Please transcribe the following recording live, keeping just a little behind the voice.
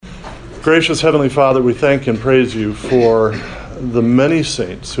Gracious Heavenly Father, we thank and praise you for the many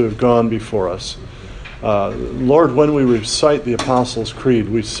saints who have gone before us. Lord, when we recite the Apostles' Creed,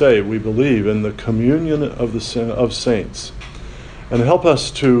 we say we believe in the communion of saints. And help us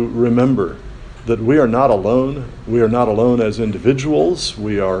to remember that we are not alone. We are not alone as individuals.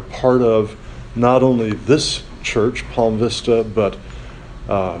 We are part of not only this church, Palm Vista, but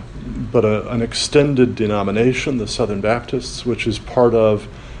an extended denomination, the Southern Baptists, which is part of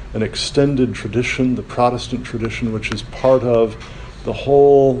an extended tradition, the Protestant tradition, which is part of the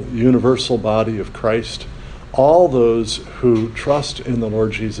whole universal body of Christ, all those who trust in the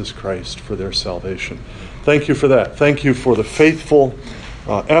Lord Jesus Christ for their salvation. Thank you for that. Thank you for the faithful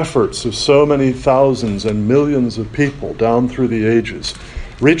efforts of so many thousands and millions of people down through the ages,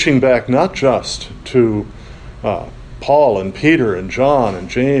 reaching back not just to Paul and Peter and John and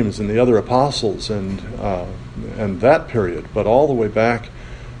James and the other apostles and that period, but all the way back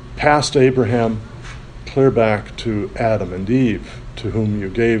past Abraham, clear back to Adam and Eve, to whom you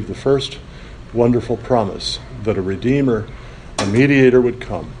gave the first wonderful promise that a Redeemer, a mediator would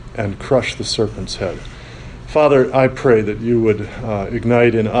come and crush the serpent's head. Father, I pray that you would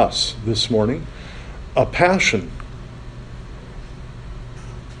ignite in us this morning a passion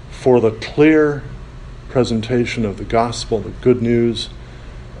for the clear presentation of the gospel, the good news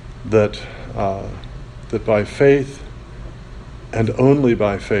that by faith and only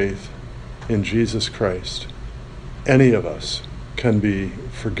by faith in Jesus Christ, any of us can be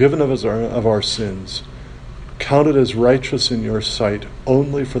forgiven of our sins, counted as righteous in your sight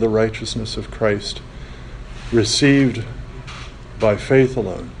only for the righteousness of Christ, received by faith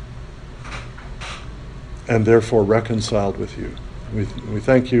alone, and therefore reconciled with you. We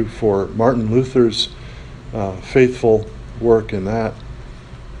thank you for Martin Luther's faithful work in that,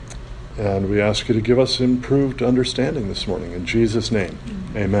 and we ask you to give us improved understanding this morning. In Jesus' name,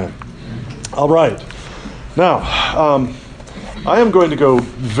 amen. All right. Now, I am going to go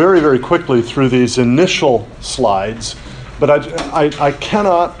very, very quickly through these initial slides, but I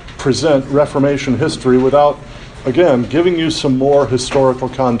cannot present Reformation history without, again, giving you some more historical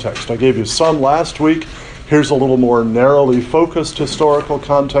context. I gave you some last week. Here's a little more narrowly focused historical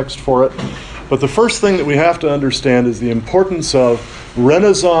context for it. But the first thing that we have to understand is the importance of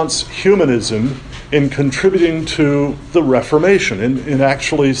Renaissance humanism in contributing to the Reformation, in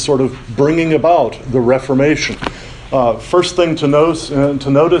actually sort of bringing about the Reformation. First thing to notice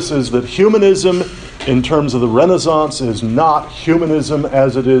is that humanism, in terms of the Renaissance, is not humanism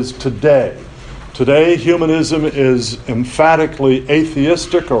as it is today. Today, humanism is emphatically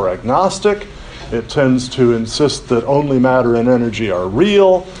atheistic or agnostic. It tends to insist that only matter and energy are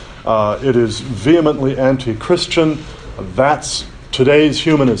real. It is vehemently anti-Christian. That's today's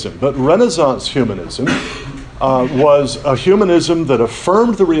humanism. But Renaissance humanism was a humanism that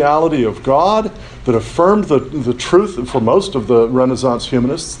affirmed the reality of God, that affirmed the truth. For most of the Renaissance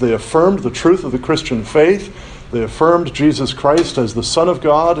humanists, they affirmed the truth of the Christian faith. They affirmed Jesus Christ as the Son of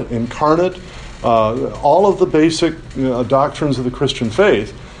God, incarnate, all of the basic doctrines of the Christian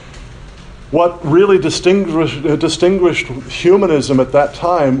faith. What really distinguished humanism at that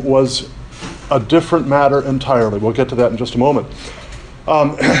time was a different matter entirely. We'll get to that in just a moment.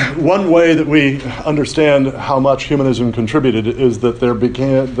 One way that we understand how much humanism contributed is that there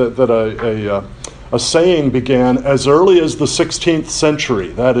began a saying began as early as the 16th century.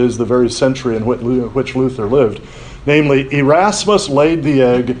 That is the very century in which Luther lived. Namely, Erasmus laid the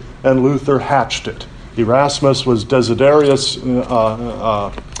egg and Luther hatched it. Erasmus was Desiderius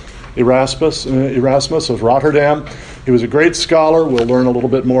Erasmus of Rotterdam. He was a great scholar. We'll learn a little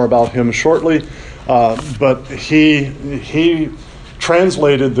bit more about him shortly. But he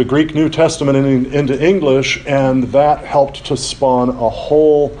translated the Greek New Testament into English, and that helped to spawn a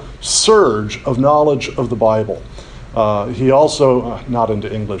whole surge of knowledge of the Bible. He also, not into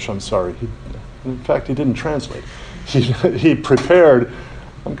English, I'm sorry. In fact, he didn't translate. He prepared,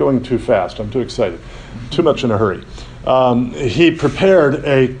 I'm going too fast, I'm too excited, too much in a hurry. He prepared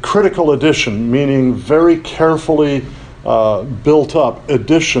a critical edition, meaning very carefully built up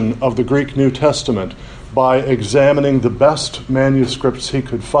edition of the Greek New Testament by examining the best manuscripts he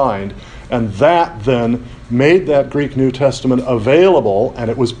could find, and that then made that Greek New Testament available, and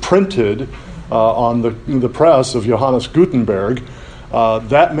it was printed on the press of Johannes Gutenberg.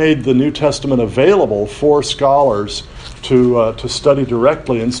 That made the New Testament available for scholars to study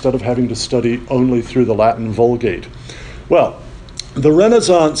directly instead of having to study only through the Latin Vulgate. Well, the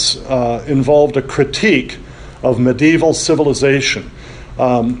Renaissance involved a critique of medieval civilization,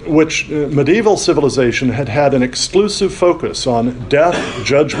 which medieval civilization had an exclusive focus on death,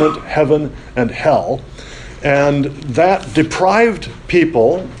 judgment, heaven, and hell, and that deprived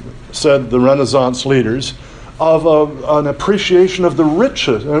people said the Renaissance leaders, of an appreciation of the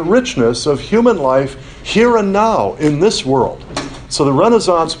richness of human life here and now in this world. So the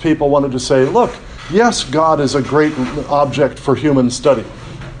Renaissance people wanted to say, look, yes, God is a great object for human study,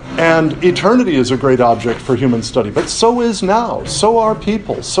 and eternity is a great object for human study, but so is now. So are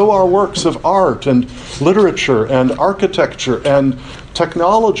people. So are works of art and literature and architecture and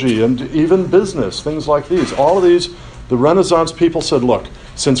technology and even business, things like these. All of these, the Renaissance people said, look,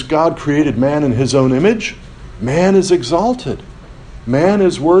 since God created man in his own image, man is exalted. Man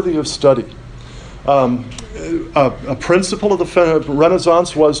is worthy of study. A principle of the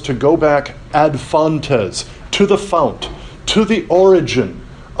Renaissance was to go back ad fontes, to the fount, to the origin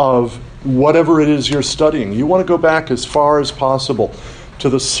of whatever it is you're studying. You want to go back as far as possible to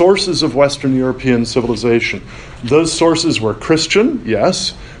the sources of Western European civilization. Those sources were Christian,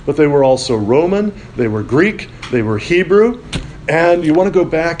 yes, but they were also Roman, they were Greek, they were Hebrew, and you want to go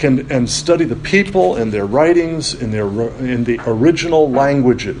back and study the people and their writings in the original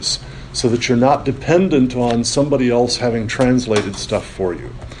languages, so that you're not dependent on somebody else having translated stuff for you.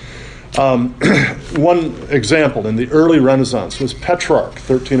 One example in the early Renaissance was Petrarch,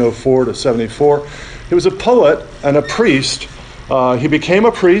 1304 to 74. He was a poet and a priest. He became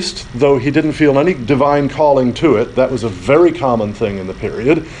a priest, though he didn't feel any divine calling to it. That was a very common thing in the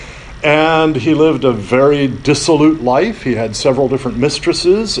period. And he lived a very dissolute life. He had several different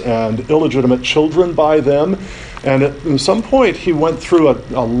mistresses and illegitimate children by them. And at some point, he went through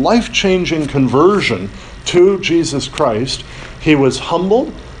a life-changing conversion to Jesus Christ. He was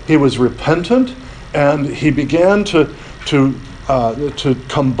humbled, he was repentant, and he began to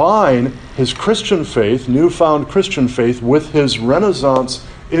combine his Christian faith, newfound Christian faith, with his Renaissance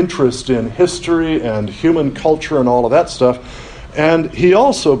interest in history and human culture and all of that stuff. And he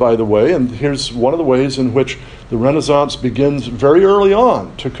also, by the way, and here's one of the ways in which the Renaissance begins very early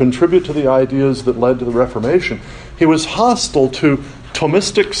on to contribute to the ideas that led to the Reformation, he was hostile to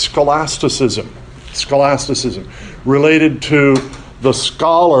Thomistic scholasticism related to the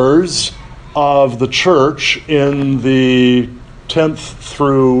scholars of the church in the 10th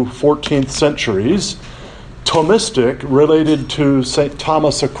through 14th centuries. Thomistic related to St.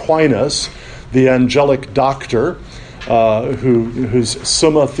 Thomas Aquinas, the angelic doctor, whose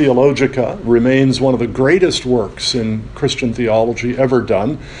Summa Theologica remains one of the greatest works in Christian theology ever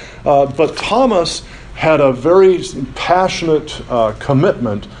done. But Thomas had a very passionate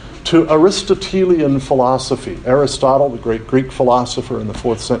commitment to Aristotelian philosophy. Aristotle, the great Greek philosopher in the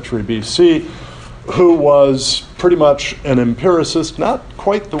 4th century BC, who was pretty much an empiricist, not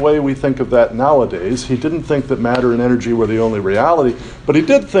quite the way we think of that nowadays. He didn't think that matter and energy were the only reality, but he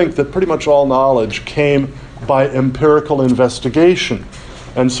did think that pretty much all knowledge came by empirical investigation.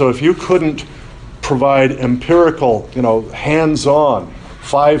 And so if you couldn't provide empirical, hands-on,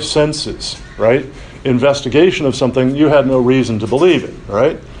 5 senses, right, investigation of something, you had no reason to believe it,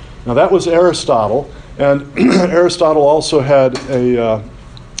 right? Now that was Aristotle, and Aristotle also had the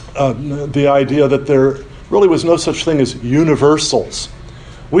idea that there really was no such thing as universals.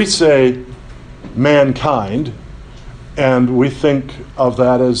 We say mankind, and we think of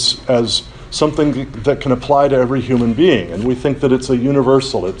that as something that can apply to every human being, and we think that it's a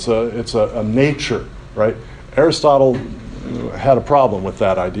universal, it's a nature, right? Aristotle had a problem with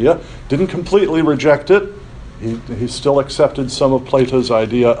that idea, didn't completely reject it. He still accepted some of Plato's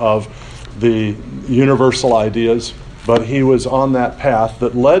idea of the universal ideas, but he was on that path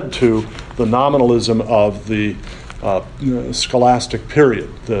that led to the nominalism of the scholastic period,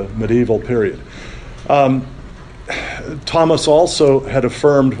 the medieval period. Thomas also had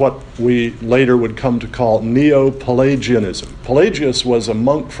affirmed what we later would come to call Neo-Pelagianism. Pelagius was a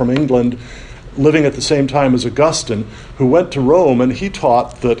monk from England living at the same time as Augustine, who went to Rome, and he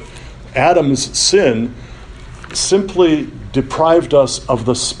taught that Adam's sin simply deprived us of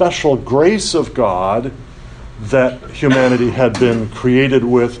the special grace of God that humanity had been created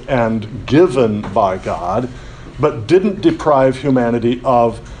with and given by God, but didn't deprive humanity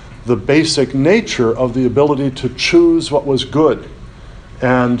of the basic nature of the ability to choose what was good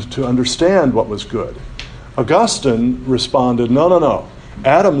and to understand what was good. Augustine responded, no.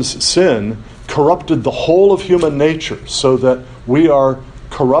 Adam's sin corrupted the whole of human nature so that we are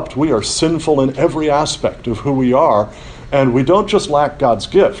corrupt, we are sinful in every aspect of who we are, and we don't just lack God's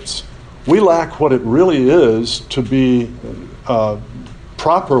gifts, we lack what it really is to be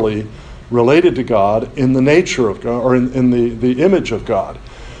properly related to God in the nature of God, or in the image of God.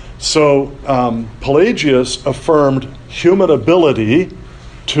 So Pelagius affirmed human ability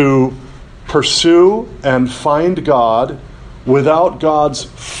to pursue and find God without God's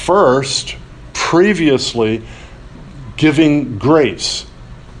previously giving grace.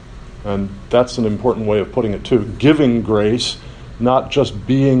 And that's an important way of putting it too. Giving grace, not just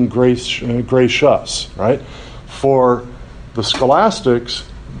being gracious, right? For the scholastics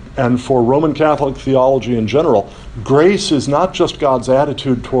and for Roman Catholic theology in general, grace is not just God's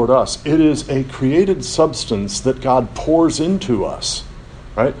attitude toward us. It is a created substance that God pours into us,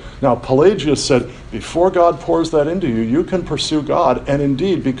 right? Now, Pelagius said, before God pours that into you, you can pursue God. And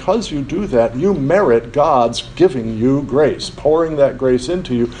indeed, because you do that, you merit God's giving you grace, pouring that grace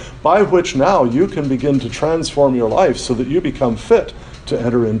into you, by which now you can begin to transform your life so that you become fit to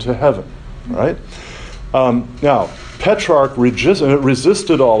enter into heaven, right? Now, Petrarch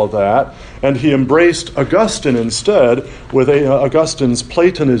resisted all of that, and he embraced Augustine instead, with Augustine's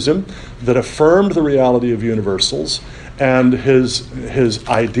Platonism that affirmed the reality of universals, and his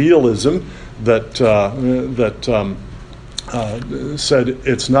idealism that said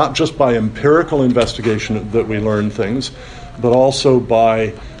it's not just by empirical investigation that we learn things, but also by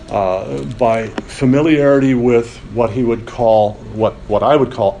familiarity with what he would call, what I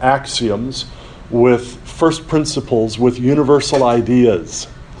would call axioms, with first principles, with universal ideals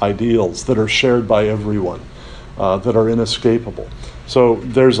that are shared by everyone, that are inescapable. So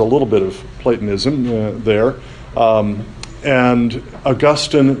there's a little bit of Platonism there. And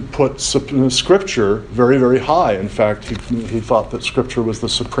Augustine put Scripture very, very high. In fact, he thought that Scripture was the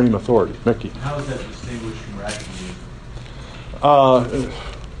supreme authority. Mickey? How is that distinguished from rationalism?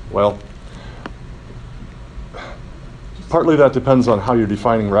 Well, partly that depends on how you're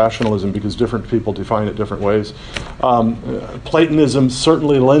defining rationalism, because different people define it different ways. Platonism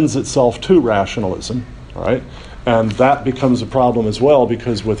certainly lends itself to rationalism, all right? And that becomes a problem as well,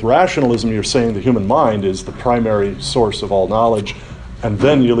 because with rationalism, you're saying the human mind is the primary source of all knowledge, and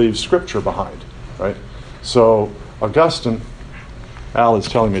then you leave Scripture behind, right? So Augustine, Al is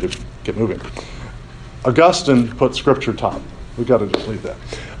telling me to get moving. Augustine put Scripture top. We've got to just leave that.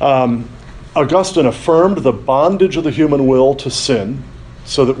 Augustine affirmed the bondage of the human will to sin,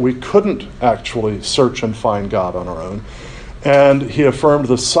 so that we couldn't actually search and find God on our own. And he affirmed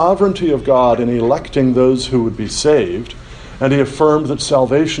the sovereignty of God in electing those who would be saved. And he affirmed that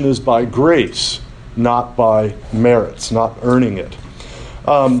salvation is by grace, not by merits, not earning it.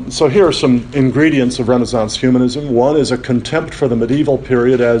 So here are some ingredients of Renaissance humanism. One is a contempt for the medieval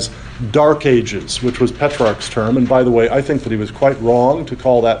period as Dark Ages, which was Petrarch's term. And by the way, I think that he was quite wrong to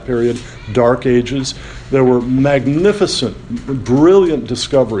call that period Dark Ages. There were magnificent, brilliant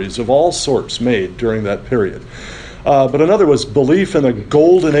discoveries of all sorts made during that period. But another was belief in a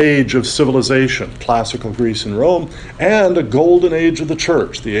golden age of civilization, classical Greece and Rome, and a golden age of the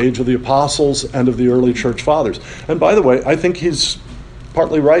church, the age of the apostles and of the early church fathers. And by the way, I think he's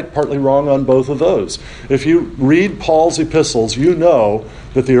partly right, partly wrong on both of those. If you read Paul's epistles, you know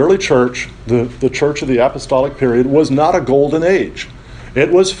that the early church, the church of the apostolic period, was not a golden age. It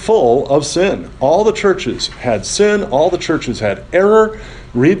was full of sin. All the churches had sin. All the churches had error.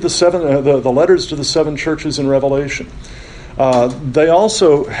 Read the letters to the 7 churches in Revelation. They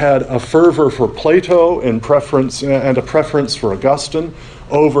also had a fervor for Plato and a preference for Augustine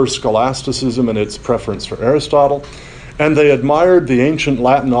over scholasticism and its preference for Aristotle. And they admired the ancient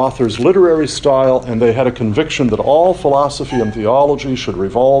Latin authors' literary style, and they had a conviction that all philosophy and theology should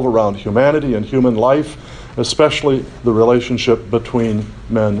revolve around humanity and human life, especially the relationship between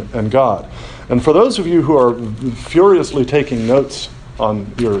men and God. And for those of you who are furiously taking notes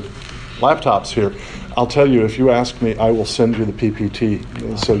on your laptops here, I'll tell you, if you ask me, I will send you the PPT,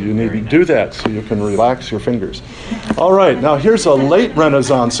 so you needn't do that, so you can relax your fingers. All right, now here's a late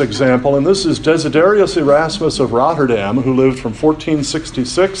Renaissance example, and this is Desiderius Erasmus of Rotterdam, who lived from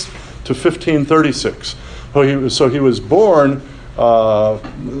 1466 to 1536. So he was born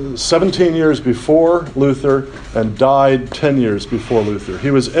 17 years before Luther and died 10 years before Luther.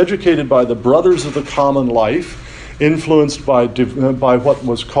 He was educated by the Brothers of the Common Life, influenced by what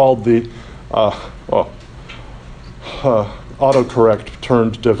was called the autocorrect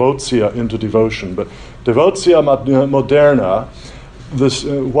turned devotia into devotion, but devotia moderna, this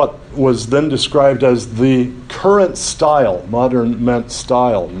what was then described as the current style. Modern meant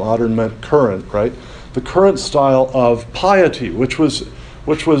style, modern meant current, right? The current style of piety, which was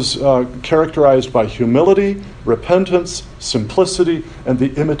characterized by humility, repentance, simplicity, and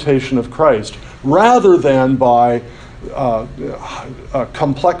the imitation of Christ, rather than by a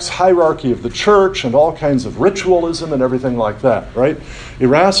complex hierarchy of the church and all kinds of ritualism and everything like that, right?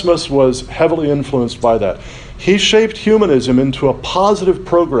 Erasmus was heavily influenced by that. He shaped humanism into a positive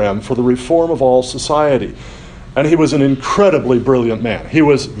program for the reform of all society. And he was an incredibly brilliant man. He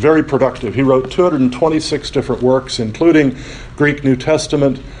was very productive. He wrote 226 different works, including Greek New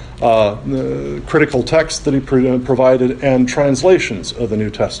Testament, critical texts that he provided, and translations of the New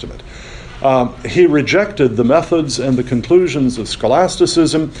Testament. He rejected the methods and the conclusions of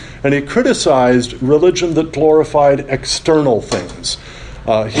scholasticism, and he criticized religion that glorified external things.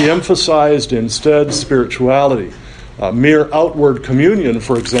 He emphasized instead spirituality. Mere outward communion,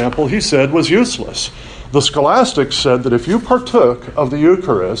 for example, he said was useless. The scholastics said that if you partook of the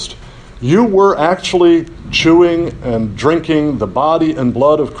Eucharist, you were actually chewing and drinking the body and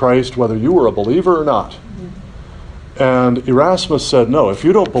blood of Christ, whether you were a believer or not. And Erasmus said, no, if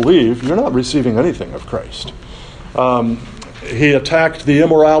you don't believe, you're not receiving anything of Christ. He attacked the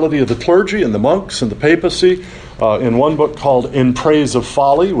immorality of the clergy and the monks and the papacy in one book called In Praise of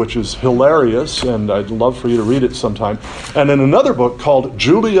Folly, which is hilarious, and I'd love for you to read it sometime. And in another book called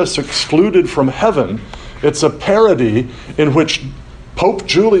Julius Excluded from Heaven, it's a parody in which Pope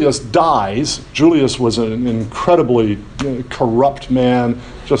Julius dies. Julius was an incredibly corrupt man,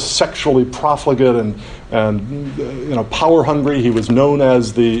 just sexually profligate and power hungry. He was known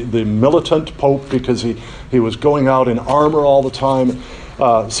as the militant pope because he was going out in armor all the time.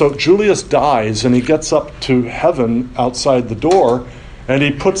 So Julius dies, and he gets up to heaven outside the door, and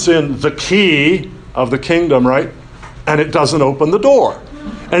he puts in the key of the kingdom, right? And it doesn't open the door.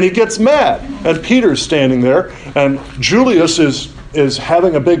 And he gets mad. And Peter's standing there, and Julius is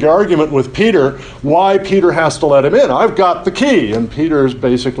having a big argument with Peter why Peter has to let him in. I've got the key. And Peter's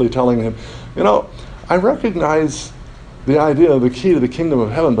basically telling him, I recognize the idea of the key to the kingdom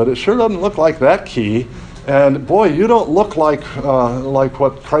of heaven, but it sure doesn't look like that key. And boy, you don't look like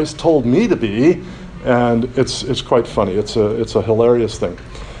what Christ told me to be. And it's quite funny. It's a hilarious thing.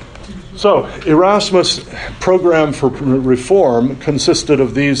 So Erasmus' program for reform consisted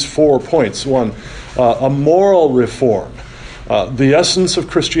of these 4 points. 1, a moral reform. The essence of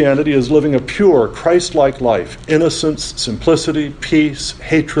Christianity is living a pure, Christ-like life, innocence, simplicity, peace,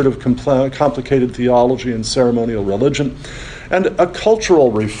 hatred of complicated theology and ceremonial religion, and a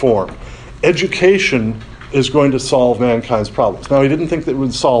cultural reform. Education is going to solve mankind's problems. Now, he didn't think that it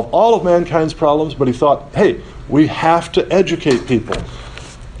would solve all of mankind's problems, but he thought, hey, we have to educate people.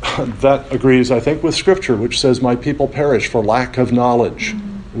 That agrees, I think, with Scripture, which says, my people perish for lack of knowledge.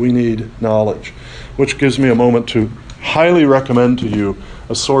 We need knowledge. Which gives me a moment to highly recommend to you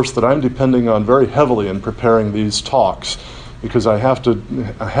a source that I'm depending on very heavily in preparing these talks, because I have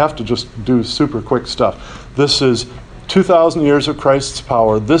to just do super quick stuff. This is 2,000 Years of Christ's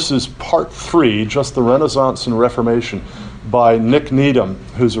Power. This is part 3, just the Renaissance and Reformation, by Nick Needham,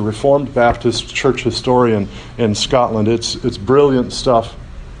 who's a Reformed Baptist church historian in Scotland. It's brilliant stuff,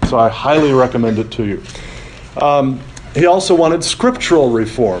 so I highly recommend it to you. He also wanted scriptural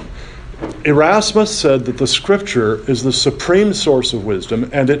reform. Erasmus said that the Scripture is the supreme source of wisdom,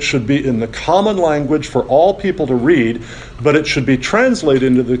 and it should be in the common language for all people to read, but it should be translated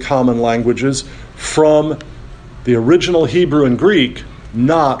into the common languages from the original Hebrew and Greek,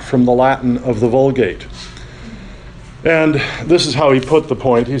 not from the Latin of the Vulgate. And this is how he put the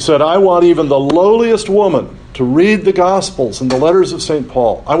point. He said, I want even the lowliest woman to read the Gospels and the letters of St.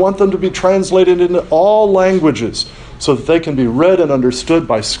 Paul. I want them to be translated into all languages so that they can be read and understood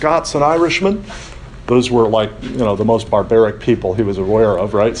by Scots and Irishmen. Those were the most barbaric people he was aware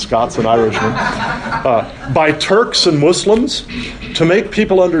of, right? Scots and Irishmen. By Turks and Muslims. To make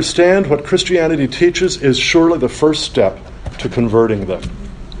people understand what Christianity teaches is surely the first step to converting them.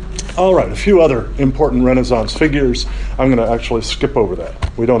 All right, a few other important Renaissance figures. I'm going to actually skip over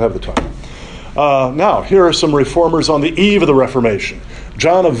that. We don't have the time. Now, here are some reformers on the eve of the Reformation.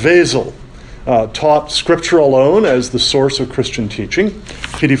 John of Wesel taught Scripture alone as the source of Christian teaching.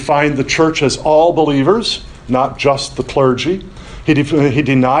 He defined the church as all believers, not just the clergy. He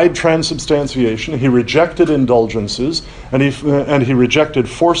denied transubstantiation. He rejected indulgences, and he rejected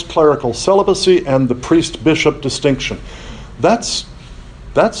forced clerical celibacy and the priest-bishop distinction. That's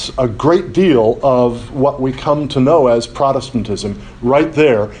a great deal of what we come to know as Protestantism right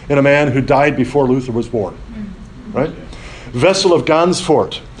there in a man who died before Luther was born. Right? Wessel of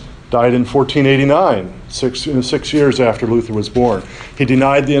Gansfort died in 1489, six years after Luther was born. He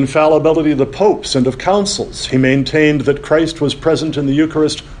denied the infallibility of the popes and of councils. He maintained that Christ was present in the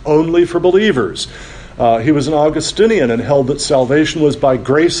Eucharist only for believers. He was an Augustinian and held that salvation was by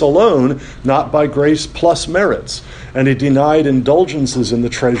grace alone, not by grace plus merits. And he denied indulgences in the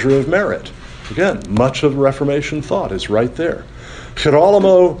treasure of merit. Again, much of Reformation thought is right there.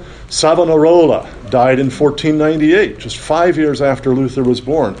 Girolamo Savonarola died in 1498, just 5 years after Luther was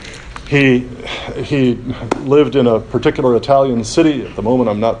born. He lived in a particular Italian city. At the moment,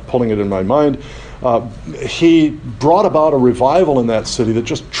 I'm not pulling it in my mind. He brought about a revival in that city that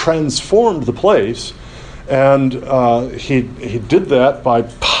just transformed the place. And he did that by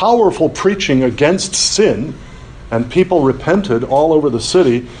powerful preaching against sin, and people repented all over the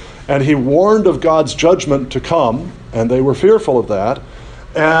city, and he warned of God's judgment to come, and they were fearful of that,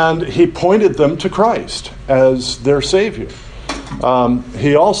 and he pointed them to Christ as their Savior.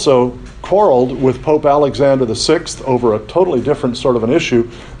 He also quarreled with Pope Alexander VI over a totally different sort of an issue.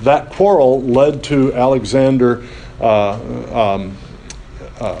 That quarrel led to Alexander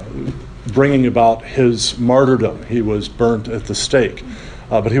bringing about his martyrdom. He was burnt at the stake.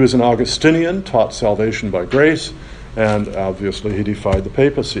 But he was an Augustinian, taught salvation by grace, and obviously he defied the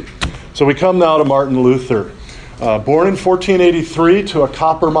papacy. So we come now to Martin Luther. Born in 1483 to a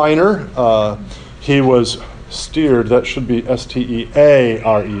copper miner, he was steered, that should be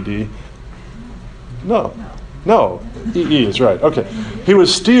S-T-E-A-R-E-D. No, E-E is right. Okay. He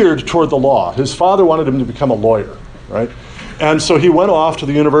was steered toward the law. His father wanted him to become a lawyer, right? And so he went off to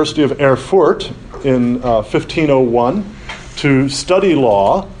the University of Erfurt in 1501 to study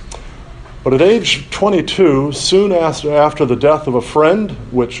law. But at age 22, soon after the death of a friend,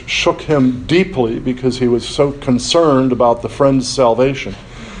 which shook him deeply because he was so concerned about the friend's salvation,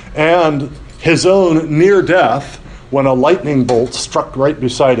 and his own near death when a lightning bolt struck right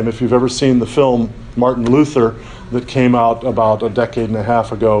beside him. If you've ever seen the film Martin Luther that came out about a decade and a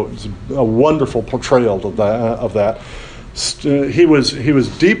half ago, it's a wonderful portrayal of that. He was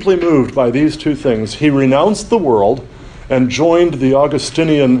deeply moved by these two things. He renounced the world and joined the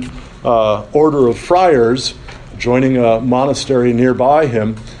Augustinian order of friars, joining a monastery nearby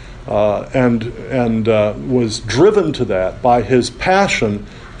him, and was driven to that by his passion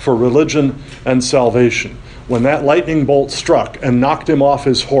for religion and salvation. When that lightning bolt struck and knocked him off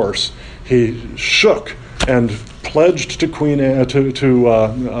his horse, he shook and pledged to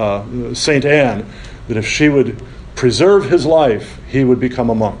Saint Anne that if she would preserve his life, he would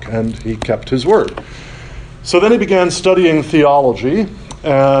become a monk, and he kept his word. So then he began studying theology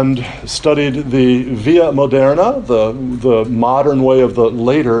and studied the Via Moderna, the modern way of the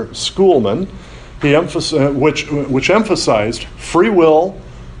later schoolmen, which emphasized free will,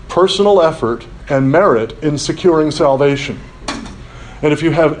 personal effort, and merit in securing salvation. And if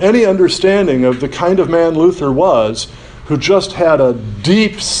you have any understanding of the kind of man Luther was, who just had a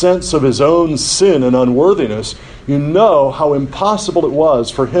deep sense of his own sin and unworthiness, you know how impossible it was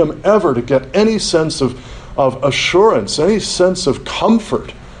for him ever to get any sense of assurance, any sense of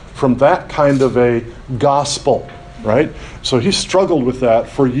comfort from that kind of a gospel, right? So he struggled with that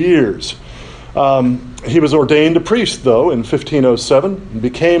for years. He was ordained a priest, though, in 1507, and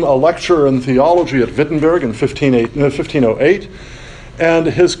became a lecturer in theology at Wittenberg in 1508. And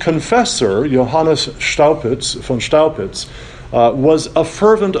his confessor, Johannes von Staupitz, was a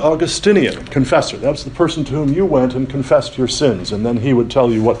fervent Augustinian confessor. That's the person to whom you went and confessed your sins, and then he would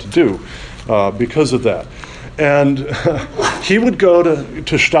tell you what to do because of that. And he would go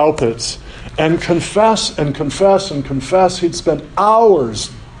to Staupitz and confess and confess and confess. He'd spend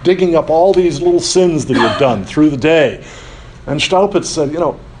hours digging up all these little sins that he had done through the day. And Staupitz said,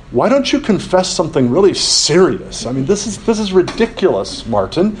 why don't you confess something really serious? I mean, this is ridiculous,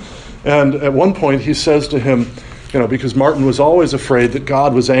 Martin. And at one point he says to him, because Martin was always afraid that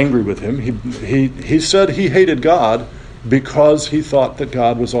God was angry with him, he said he hated God because he thought that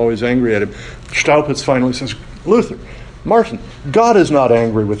God was always angry at him. Staupitz finally says, Luther, Martin, God is not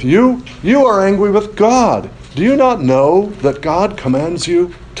angry with you. You are angry with God. Do you not know that God commands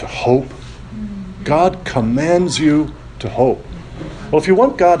you to hope? God commands you to hope. Well, if you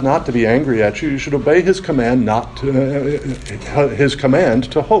want God not to be angry at you, you should obey his command his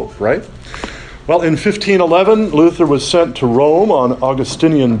command to hope, right? Well, in 1511, Luther was sent to Rome on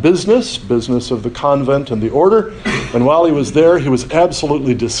Augustinian business of the convent and the order. And while he was there, he was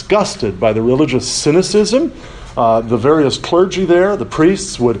absolutely disgusted by the religious cynicism. The various clergy there, the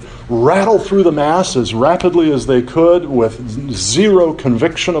priests, would rattle through the Mass as rapidly as they could with zero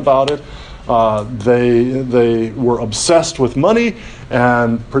conviction about it. They were obsessed with money,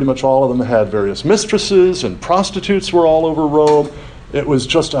 and pretty much all of them had various mistresses, and prostitutes were all over Rome. It was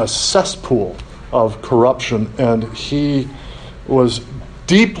just a cesspool of corruption, and he was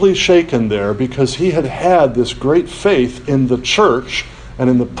deeply shaken there because he had had this great faith in the church and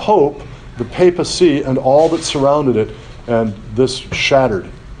in the Pope, the papacy, and all that surrounded it, and this shattered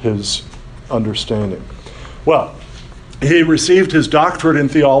his understanding. Well, he received his doctorate in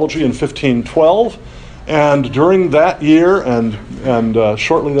theology in 1512, and during that year and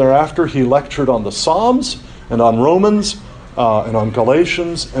shortly thereafter, he lectured on the Psalms and on Romans and on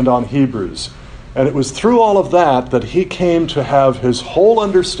Galatians and on Hebrews. And it was through all of that he came to have his whole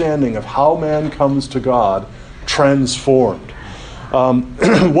understanding of how man comes to God transformed.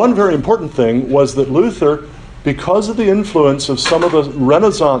 One very important thing was that Luther, because of the influence of some of the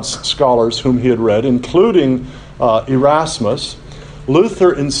Renaissance scholars whom he had read, including Erasmus,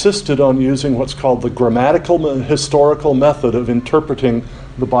 Luther insisted on using what's called the grammatical historical method of interpreting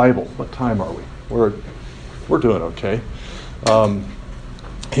the Bible. What time are we? We're doing okay.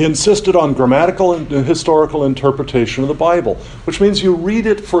 He insisted on grammatical and historical interpretation of the Bible, which means you read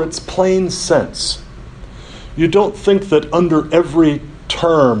it for its plain sense. You don't think that under every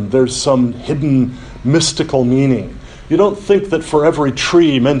term there's some hidden mystical meaning. You don't think that for every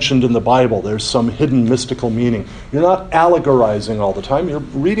tree mentioned in the Bible there's some hidden mystical meaning. You're not allegorizing all the time. You're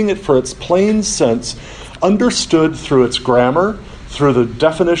reading it for its plain sense, understood through its grammar, through the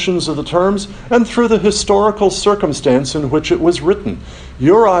definitions of the terms, and through the historical circumstance in which it was written.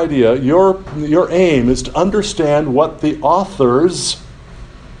 Your idea, your aim is to understand what the authors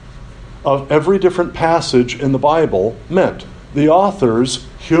of every different passage in the Bible meant. The authors,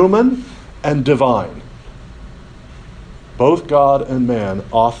 human and divine. Both God and man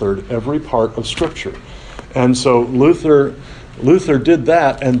authored every part of Scripture. And so Luther did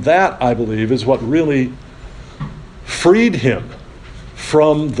that, and that, I believe, is what really freed him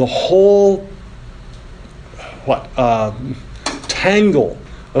from the whole tangle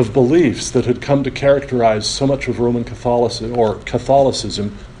of beliefs that had come to characterize so much of Roman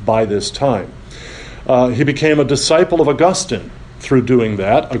Catholicism by this time. He became a disciple of Augustine through doing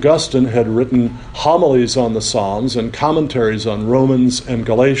that. Augustine had written homilies on the Psalms and commentaries on Romans and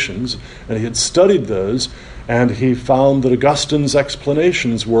Galatians, and he had studied those, and he found that Augustine's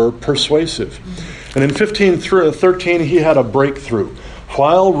explanations were persuasive. And in 1513, he had a breakthrough.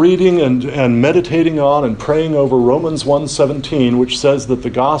 While reading and meditating on and praying over Romans 1:17, which says that the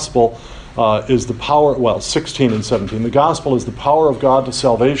gospel is the power, 16 and 17, the gospel is the power of God to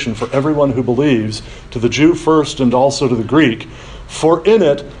salvation for everyone who believes, to the Jew first and also to the Greek. For in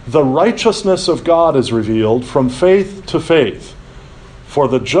it the righteousness of God is revealed from faith to faith. For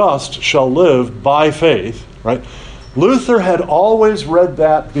the just shall live by faith. Right? Luther had always read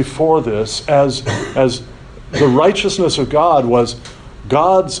that before this as the righteousness of God was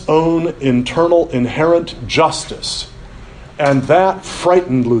God's own internal inherent justice. And that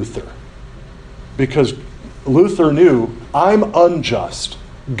frightened Luther. Because Luther knew, I'm unjust.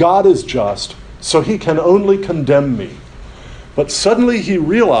 God is just, so he can only condemn me. But suddenly he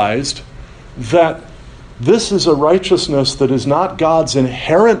realized that this is a righteousness that is not God's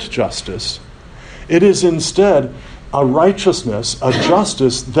inherent justice. It is instead a righteousness, a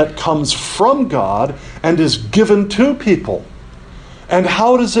justice that comes from God and is given to people. And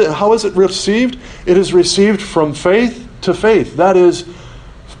how is it received? It is received from faith to faith. That is,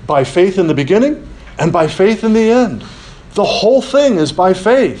 by faith in the beginning and by faith in the end. The whole thing is by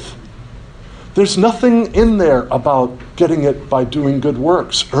faith. There's nothing in there about getting it by doing good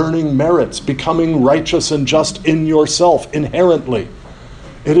works, earning merits, becoming righteous and just in yourself inherently.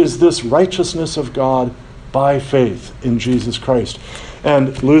 It is this righteousness of God by faith in Jesus Christ.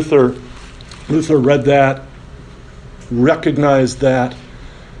 And Luther read that, recognized that,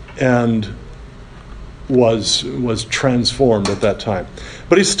 and was transformed at that time.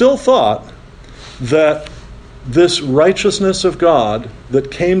 But he still thought that this righteousness of God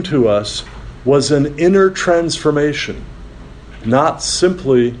that came to us was an inner transformation, not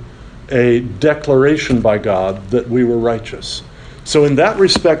simply a declaration by God that we were righteous. So in that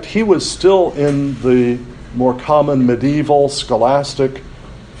respect, he was still in the more common medieval scholastic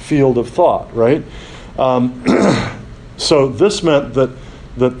field of thought, right? So this meant that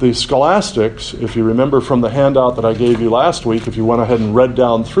the scholastics, if you remember from the handout that I gave you last week, if you went ahead and read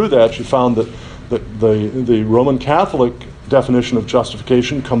down through that, you found that the Roman Catholic definition of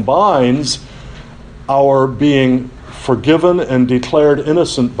justification combines our being forgiven and declared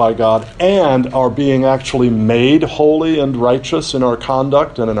innocent by God and our being actually made holy and righteous in our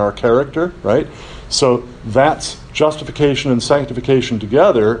conduct and in our character, right? So that's justification and sanctification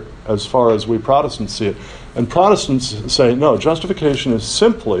together as far as we Protestants see it. And Protestants say, no, justification is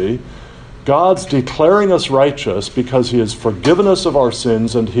simply God's declaring us righteous because he has forgiven us of our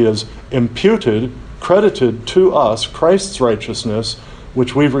sins and he has imputed, credited to us Christ's righteousness,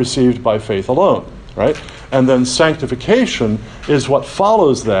 which we've received by faith alone, right? And then sanctification is what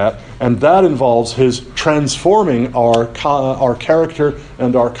follows that, and that involves his transforming our character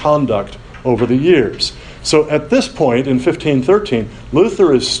and our conduct over the years. So at this point, in 1513,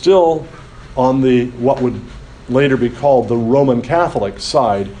 Luther is still on the what would later be called the Roman Catholic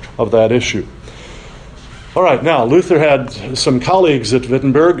side of that issue. All right, now, Luther had some colleagues at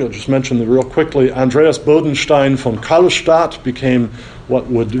Wittenberg. I'll just mention them real quickly. Andreas Bodenstein von Kallstadt became what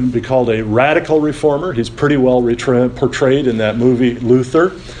would be called a radical reformer. He's pretty well portrayed in that movie,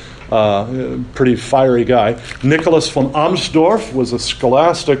 Luther. Pretty fiery guy. Nicholas von Amsdorf was a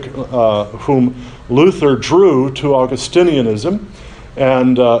scholastic whom Luther drew to Augustinianism.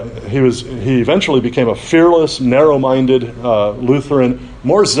 And he eventually became a fearless, narrow-minded Lutheran,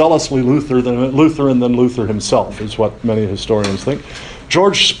 more zealously Lutheran than Luther himself, is what many historians think.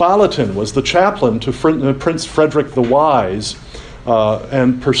 George Spalatin was the chaplain to Prince Frederick the Wise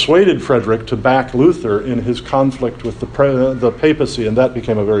and persuaded Frederick to back Luther in his conflict with the papacy, and that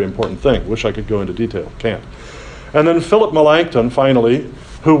became a very important thing. Wish I could go into detail, can't. And then Philip Melanchthon, finally,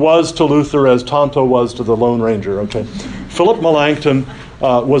 who was to Luther as Tonto was to the Lone Ranger. Okay, Philip Melanchthon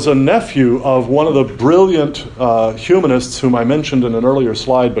was a nephew of one of the brilliant humanists whom I mentioned in an earlier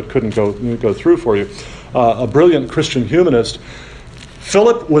slide but couldn't go through for you, a brilliant Christian humanist.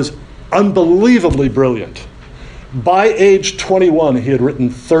 Philip was unbelievably brilliant. By age 21, he had written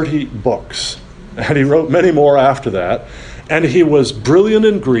 30 books, and he wrote many more after that. And he was brilliant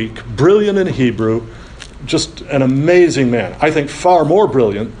in Greek, brilliant in Hebrew, just an amazing man. I think far more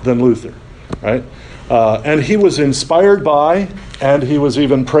brilliant than Luther, right? And he was inspired by, and he was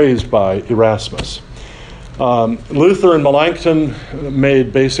even praised by, Erasmus. Luther and Melanchthon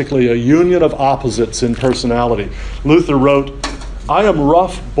made basically a union of opposites in personality. Luther wrote, "I am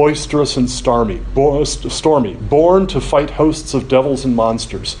rough, boisterous, and stormy, born to fight hosts of devils and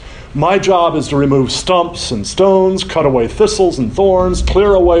monsters. My job is to remove stumps and stones, cut away thistles and thorns,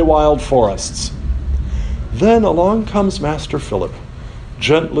 clear away wild forests." Then along comes Master Philip,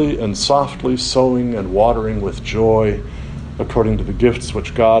 gently and softly sowing and watering with joy, according to the gifts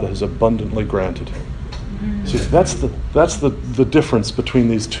which God has abundantly granted him. See, that's the difference between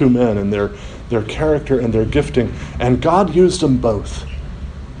these two men and their character and their gifting. And God used them both.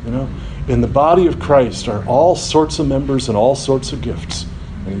 You know, in the body of Christ are all sorts of members and all sorts of gifts,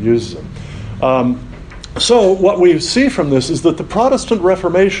 and He uses them. So what we see from this is that the Protestant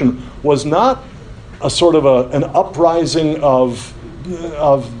Reformation was not a sort of an uprising of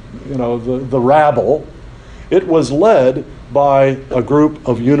the rabble. It was led by a group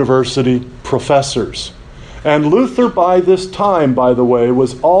of university professors. And Luther, by this time, by the way,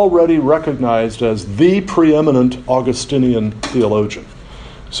 was already recognized as the preeminent Augustinian theologian.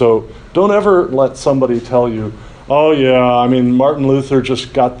 So don't ever let somebody tell you, oh yeah, I mean, Martin Luther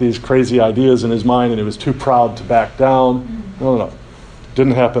just got these crazy ideas in his mind and he was too proud to back down. No.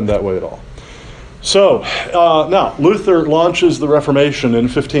 Didn't happen that way at all. So now, Luther launches the Reformation in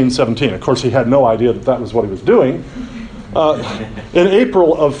 1517. Of course, he had no idea that was what he was doing. In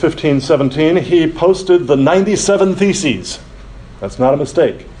April of 1517, he posted the 97 Theses. That's not a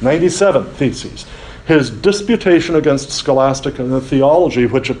mistake. 97 Theses. His disputation against scholastic theology,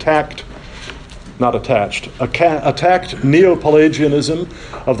 which attacked Neo-Pelagianism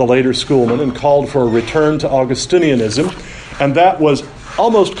of the later schoolmen and called for a return to Augustinianism, and that was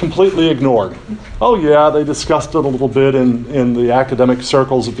almost completely ignored. Oh yeah, they discussed it a little bit in the academic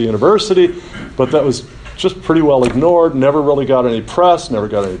circles at the university, but that was just pretty well ignored, never really got any press, never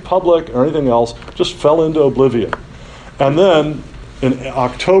got any public or anything else, just fell into oblivion. And then in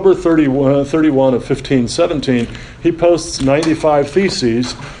October 31 of 1517, he posts 95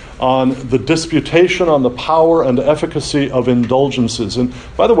 Theses on the disputation on the power and efficacy of indulgences. And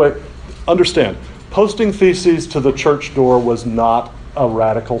by the way, understand, posting theses to the church door was not a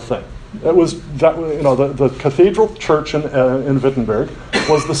radical thing. It was that, the cathedral church in Wittenberg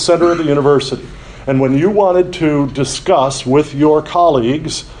was the center of the university. And when you wanted to discuss with your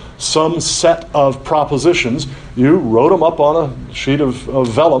colleagues some set of propositions, you wrote them up on a sheet of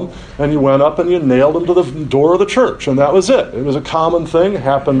vellum, and you went up and you nailed them to the door of the church, and that was it. It was a common thing. It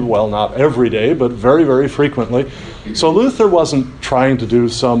happened, well, not every day, but very, very frequently. So Luther wasn't trying to do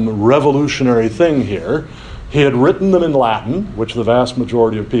some revolutionary thing here. He had written them in Latin, which the vast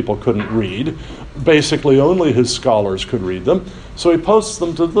majority of people couldn't read. Basically, only his scholars could read them. So he posts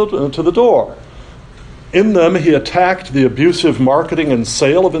them to the door. In them, he attacked the abusive marketing and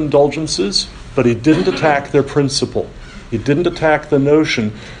sale of indulgences, but he didn't attack their principle. He didn't attack the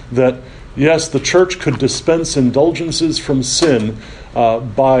notion that, yes, the church could dispense indulgences from sin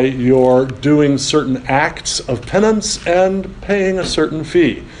by your doing certain acts of penance and paying a certain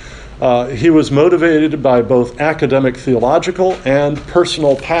fee. He was motivated by both academic theological and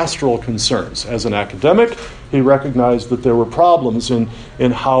personal pastoral concerns. As an academic, he recognized that there were problems in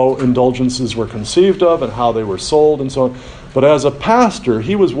how indulgences were conceived of and how they were sold and so on. But as a pastor,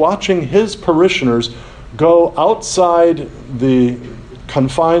 he was watching his parishioners go outside the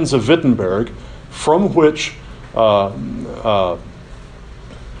confines of Wittenberg from which,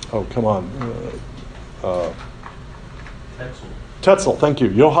 Tetzel, thank you.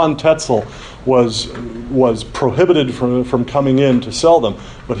 Johann Tetzel was prohibited from coming in to sell them,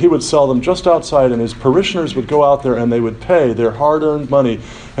 but he would sell them just outside, and his parishioners would go out there and they would pay their hard-earned money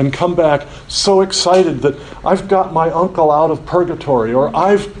and come back so excited that I've got my uncle out of purgatory, or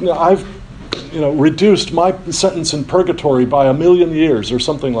I've reduced my sentence in purgatory by 1,000,000 years, or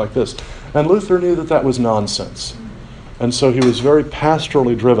something like this. And Luther knew that was nonsense. And so he was very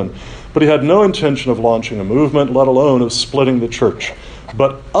pastorally driven. But he had no intention of launching a movement, let alone of splitting the church.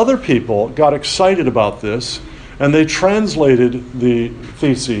 But other people got excited about this, and they translated the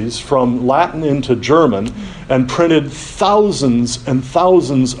theses from Latin into German and printed thousands and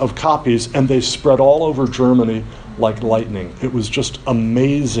thousands of copies, and they spread all over Germany like lightning. It was just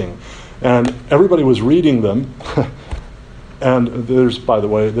amazing. And everybody was reading them. And there's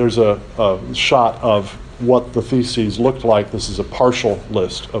a shot of what the theses looked like. This is a partial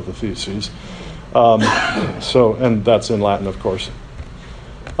list of the theses. And that's in Latin, of course.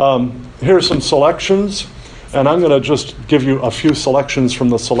 Here are some selections, and I'm going to just give you a few selections from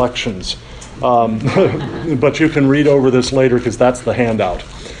the selections. But you can read over this later because that's the handout.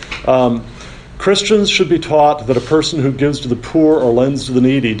 Christians should be taught that a person who gives to the poor or lends to the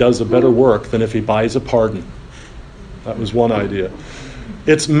needy does a better work than if he buys a pardon. That was one idea.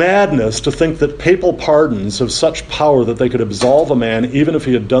 It's madness to think that papal pardons have such power that they could absolve a man even if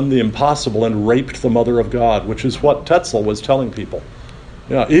he had done the impossible and raped the Mother of God, which is what Tetzel was telling people.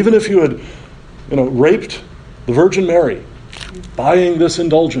 Yeah, even if you had, raped the Virgin Mary, buying this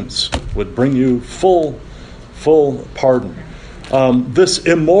indulgence would bring you full pardon. This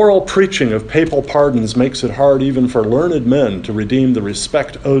immoral preaching of papal pardons makes it hard even for learned men to redeem the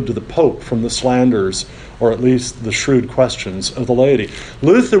respect owed to the Pope from the slanders, or at least the shrewd questions of the laity.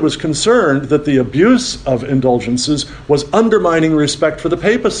 Luther was concerned that the abuse of indulgences was undermining respect for the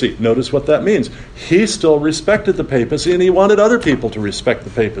papacy. Notice what that means. He still respected the papacy, and he wanted other people to respect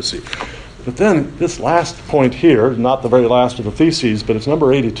the papacy. But then this last point here, not the very last of the theses, but it's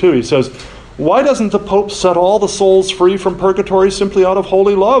number 82, he says, why doesn't the Pope set all the souls free from purgatory simply out of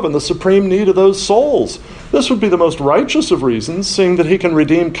holy love and the supreme need of those souls? This would be the most righteous of reasons, seeing that he can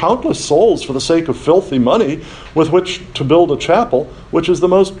redeem countless souls for the sake of filthy money with which to build a chapel, which is the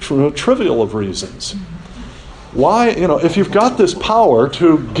most trivial of reasons. Why, if you've got this power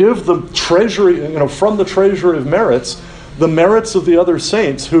to give the treasury, from the treasury of merits, the merits of the other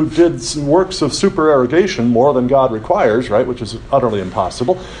saints who did works of supererogation more than God requires, right, which is utterly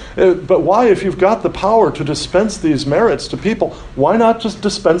impossible. But why, if you've got the power to dispense these merits to people, why not just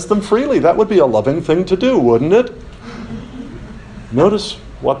dispense them freely? That would be a loving thing to do, wouldn't it? Notice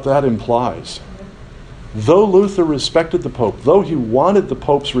what that implies. Though Luther respected the Pope, though he wanted the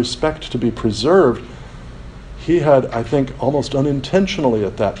Pope's respect to be preserved, he had, I think, almost unintentionally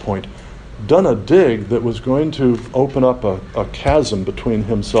at that point, done a dig that was going to open up a chasm between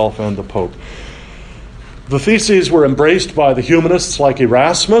himself and the Pope. The theses were embraced by the humanists like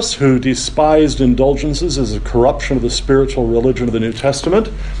Erasmus, who despised indulgences as a corruption of the spiritual religion of the New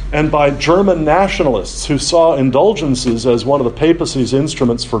Testament, and by German nationalists who saw indulgences as one of the papacy's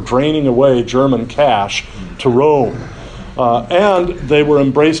instruments for draining away German cash to Rome. And they were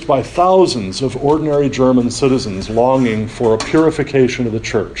embraced by thousands of ordinary German citizens longing for a purification of the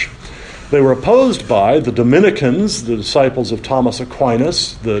church. They were opposed by the Dominicans, the disciples of Thomas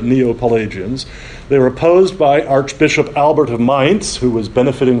Aquinas, the Neo-Pelagians. They were opposed by Archbishop Albert of Mainz, who was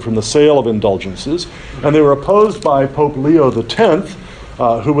benefiting from the sale of indulgences. And they were opposed by Pope Leo X,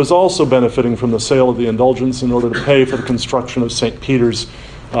 who was also benefiting from the sale of the indulgence in order to pay for the construction of St. Peter's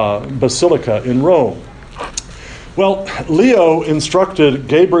Basilica in Rome. Well, Leo instructed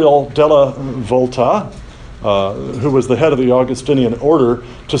Gabriel della Volta, who was the head of the Augustinian order,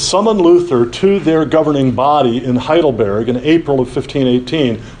 to summon Luther to their governing body in Heidelberg in April of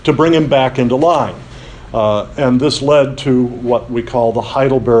 1518 to bring him back into line. And this led to what we call the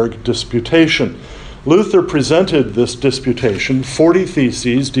Heidelberg Disputation. Luther presented this disputation, 40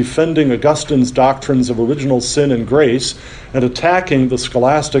 theses defending Augustine's doctrines of original sin and grace and attacking the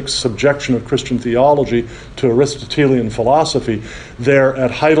scholastic subjection of Christian theology to Aristotelian philosophy there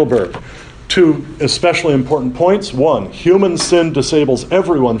at Heidelberg. Two especially important points. One, human sin disables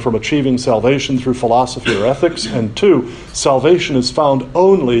everyone from achieving salvation through philosophy or ethics. And two, salvation is found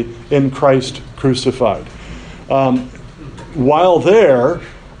only in Christ crucified. While there,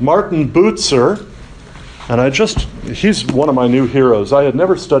 Martin Bucer, and he's one of my new heroes. I had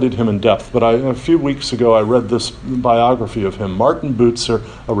never studied him in depth, but a few weeks ago I read this biography of him. Martin Bucer,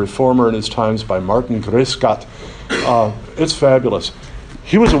 a reformer in his times by Martin Grescott. It's fabulous.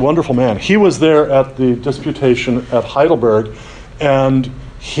 He was a wonderful man. He was there at the disputation at Heidelberg, and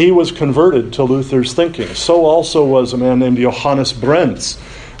he was converted to Luther's thinking. So also was a man named Johannes Brenz.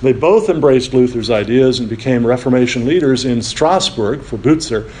 They both embraced Luther's ideas and became Reformation leaders in Strasbourg for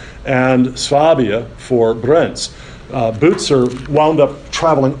Butzer and Swabia for Brenz. Butzer wound up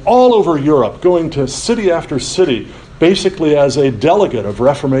traveling all over Europe, going to city after city, basically as a delegate of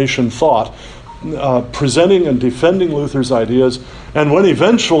Reformation thought, presenting and defending Luther's ideas. And when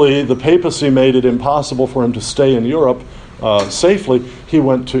eventually the papacy made it impossible for him to stay in Europe safely, he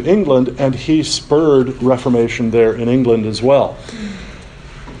went to England, and he spurred Reformation there in England as well.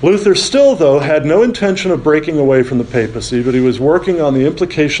 Luther still, though, had no intention of breaking away from the papacy, but he was working on the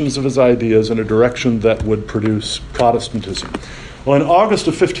implications of his ideas in a direction that would produce Protestantism. Well, in August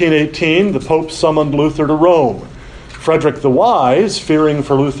of 1518, the Pope summoned Luther to Rome. Frederick the Wise, fearing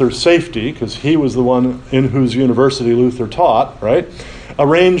for Luther's safety, because he was the one in whose university Luther taught, right,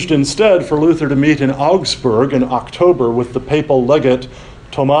 arranged instead for Luther to meet in Augsburg in October with the papal legate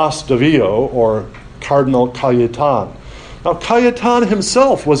Tomas de Vio, or Cardinal Cajetan. Now, Cajetan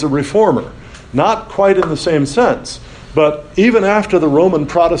himself was a reformer, not quite in the same sense, but even after the Roman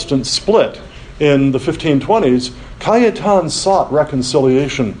Protestant split in the 1520s, Cajetan sought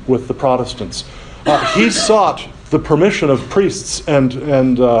reconciliation with the Protestants. He sought the permission of priests and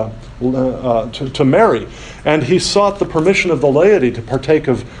to marry, and he sought the permission of the laity to partake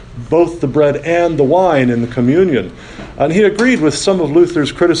of both the bread and the wine in the communion. And he agreed with some of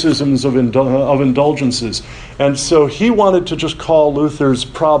Luther's criticisms of indulgences. And so he wanted to just call Luther's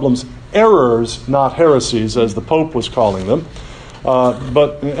problems errors, not heresies, as the Pope was calling them.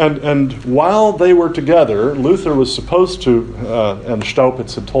 And while they were together, Luther was supposed to, and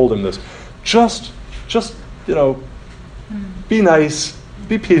Staupitz had told him this, just be nice,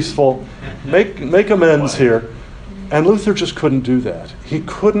 be peaceful, make amends here. And Luther just couldn't do that. He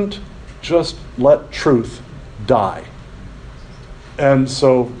couldn't just let truth die. And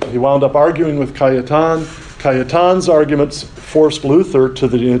so he wound up arguing with Cajetan. Cajetan's arguments forced Luther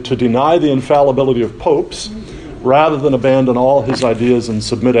to deny the infallibility of popes rather than abandon all his ideas and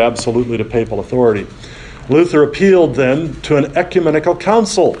submit absolutely to papal authority. Luther appealed then to an ecumenical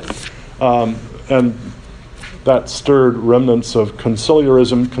council, and that stirred remnants of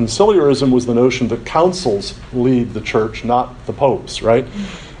conciliarism. Conciliarism was the notion that councils lead the church, not the popes, right?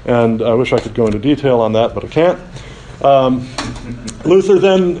 And I wish I could go into detail on that, but I can't. Luther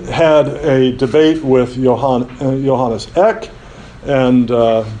then had a debate with Johannes Eck, and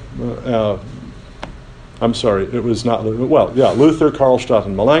I'm sorry, it was not, Luther, Karlstadt,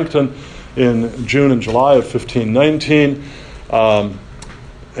 and Melanchthon in June and July of 1519.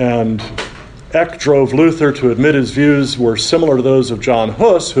 And Eck drove Luther to admit his views were similar to those of John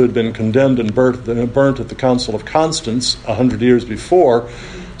Hus, who had been condemned and burnt at the Council of Constance 100 years before.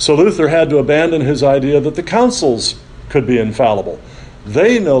 So Luther had to abandon his idea that the councils could be infallible.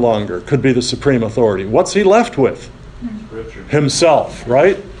 They no longer could be the supreme authority. What's he left with? Scripture. Himself,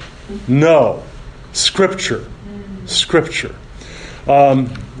 right? No. Scripture. Scripture. And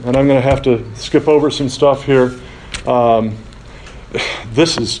I'm going to have to skip over some stuff here.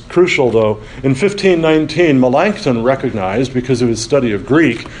 This is crucial, though. In 1519, Melanchthon recognized, because of his study of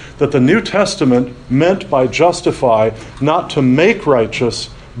Greek, that the New Testament meant by justify not to make righteous,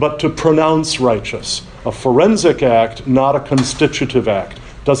 but to pronounce righteous. A forensic act, not a constitutive act.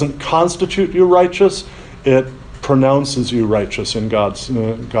 Doesn't constitute you righteous, it pronounces you righteous in God's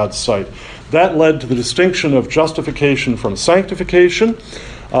sight. That led to the distinction of justification from sanctification,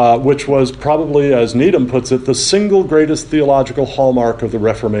 which was probably, as Needham puts it, the single greatest theological hallmark of the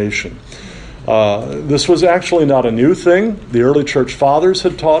Reformation. This was actually not a new thing. The early church fathers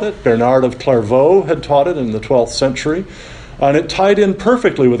had taught it. Bernard of Clairvaux had taught it in the 12th century. And it tied in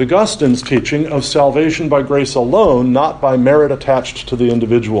perfectly with Augustine's teaching of salvation by grace alone, not by merit attached to the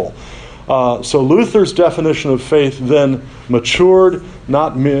individual. So Luther's definition of faith then matured.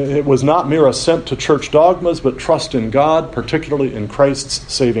 It was not mere assent to church dogmas, but trust in God, particularly in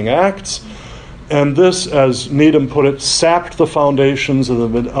Christ's saving acts. And this, as Needham put it, sapped the foundations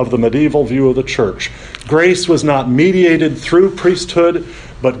of the medieval view of the church. Grace was not mediated through priesthood,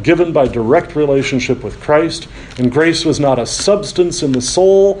 but given by direct relationship with Christ. And grace was not a substance in the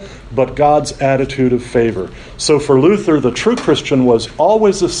soul, but God's attitude of favor. So for Luther, the true Christian was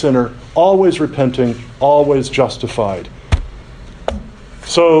always a sinner, always repenting, always justified.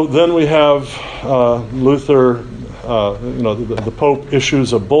 So then we have Luther, the Pope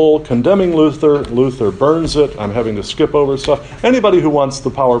issues a bull condemning Luther. Luther burns it. I'm having to skip over stuff. Anybody who wants the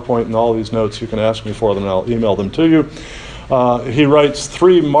PowerPoint and all these notes, you can ask me for them and I'll email them to you. He writes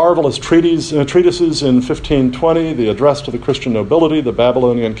 3 marvelous treatises in 1520, the Address to the Christian Nobility, the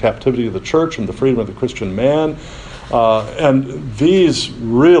Babylonian Captivity of the Church, and the Freedom of the Christian Man. And these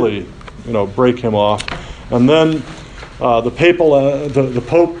really, break him off. And then the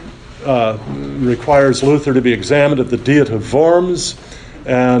Pope requires Luther to be examined at the Diet of Worms,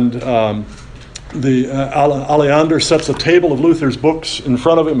 and Aleander sets a table of Luther's books in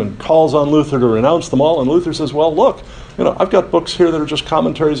front of him and calls on Luther to renounce them all. And Luther says, well, look, I've got books here that are just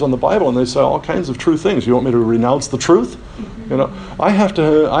commentaries on the Bible, and they say all kinds of true things. You want me to renounce the truth? I have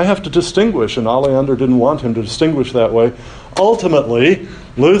to distinguish, and Aleander didn't want him to distinguish that way. Ultimately,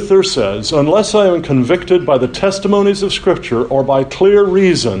 Luther says, unless I am convicted by the testimonies of Scripture or by clear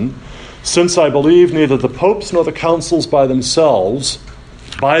reason, since I believe neither the popes nor the councils by themselves,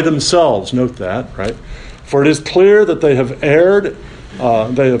 note that, right? For it is clear that they have erred,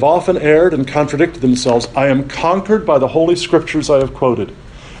 they have often erred and contradicted themselves. I am conquered by the Holy Scriptures I have quoted,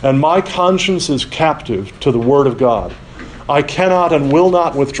 and my conscience is captive to the Word of God. I cannot and will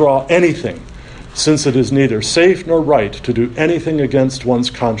not withdraw anything, since it is neither safe nor right to do anything against one's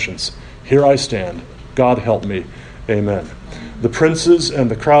conscience. Here I stand. God help me. Amen. The princes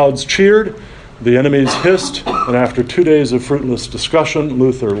and the crowds cheered. The enemies hissed, and after 2 days of fruitless discussion,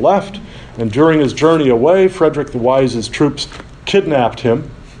 Luther left. And during his journey away, Frederick the Wise's troops kidnapped him,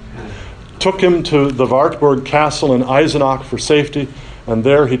 took him to the Wartburg Castle in Eisenach for safety, and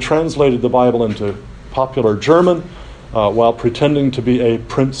there he translated the Bible into popular German while pretending to be a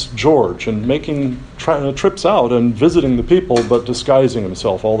Prince George and making trips out and visiting the people, but disguising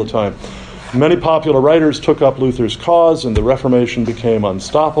himself all the time. Many popular writers took up Luther's cause, and the Reformation became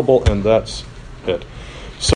unstoppable, and that's it.